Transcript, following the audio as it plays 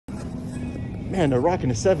Man, they're rocking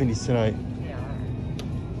the 70s tonight.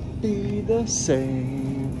 Be the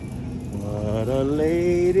same. What a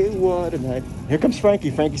lady, what a night. Here comes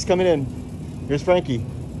Frankie. Frankie's coming in. Here's Frankie.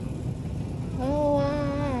 Oh,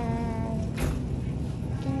 I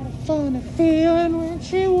got a funny feeling when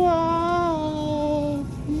she walked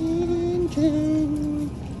into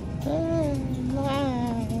her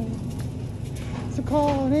life. The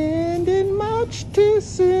call ended much too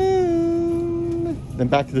soon. Then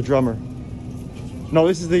back to the drummer. No,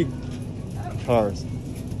 this is the guitarist.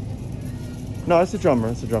 No, it's the drummer.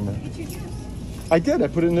 It's the drummer. I did. I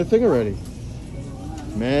put it in the thing already.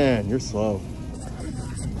 Man, you're slow.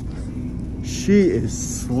 She is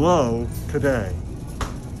slow today.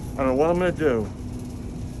 I don't know what I'm going to do.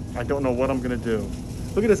 I don't know what I'm going to do.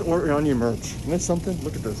 Look at this Orion merch. Isn't that something?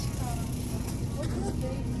 Look at this.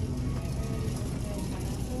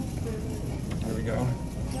 There we go.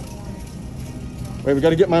 Wait, we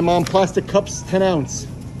got to get my mom plastic cups, 10 ounce.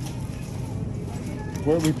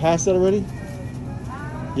 Where, we passed that already?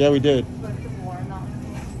 Yeah, we did.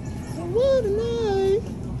 What a night.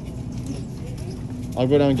 I'll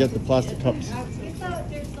go down and get the plastic cups. Yeah,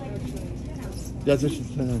 that's what she's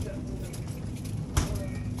saying.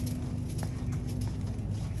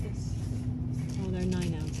 Oh, they're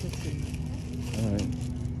 9 ounce. Let's see. All right.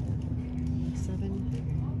 7.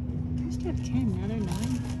 I used to have 10. Now they're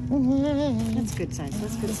 9. That's good size.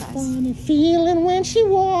 That's good size. Funny feeling when she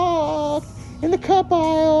walked in the cup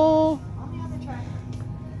aisle.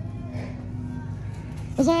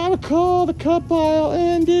 As I recall, the cup aisle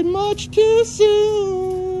ended much too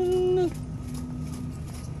soon.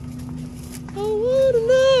 Oh, what a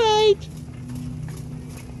night!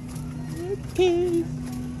 Okay,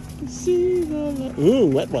 to see the light. Ooh,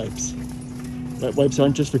 wet wipes. Wet wipes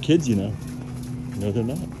aren't just for kids, you know. No, they're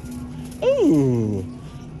not. Ooh,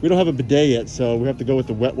 we don't have a bidet yet, so we have to go with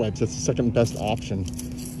the wet wipes. That's the second best option.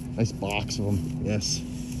 Nice box of them. Yes.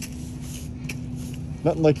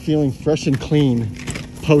 Nothing like feeling fresh and clean.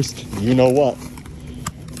 Post, you know what?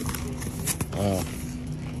 Oh,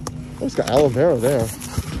 it's got aloe vera there.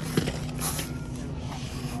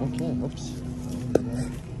 Okay, oops.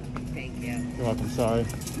 Thank you. You're welcome, sorry.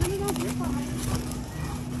 No, you're fine.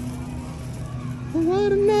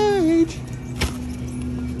 What a night.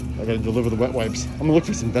 I gotta deliver the wet wipes. I'm gonna look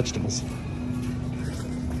for some vegetables.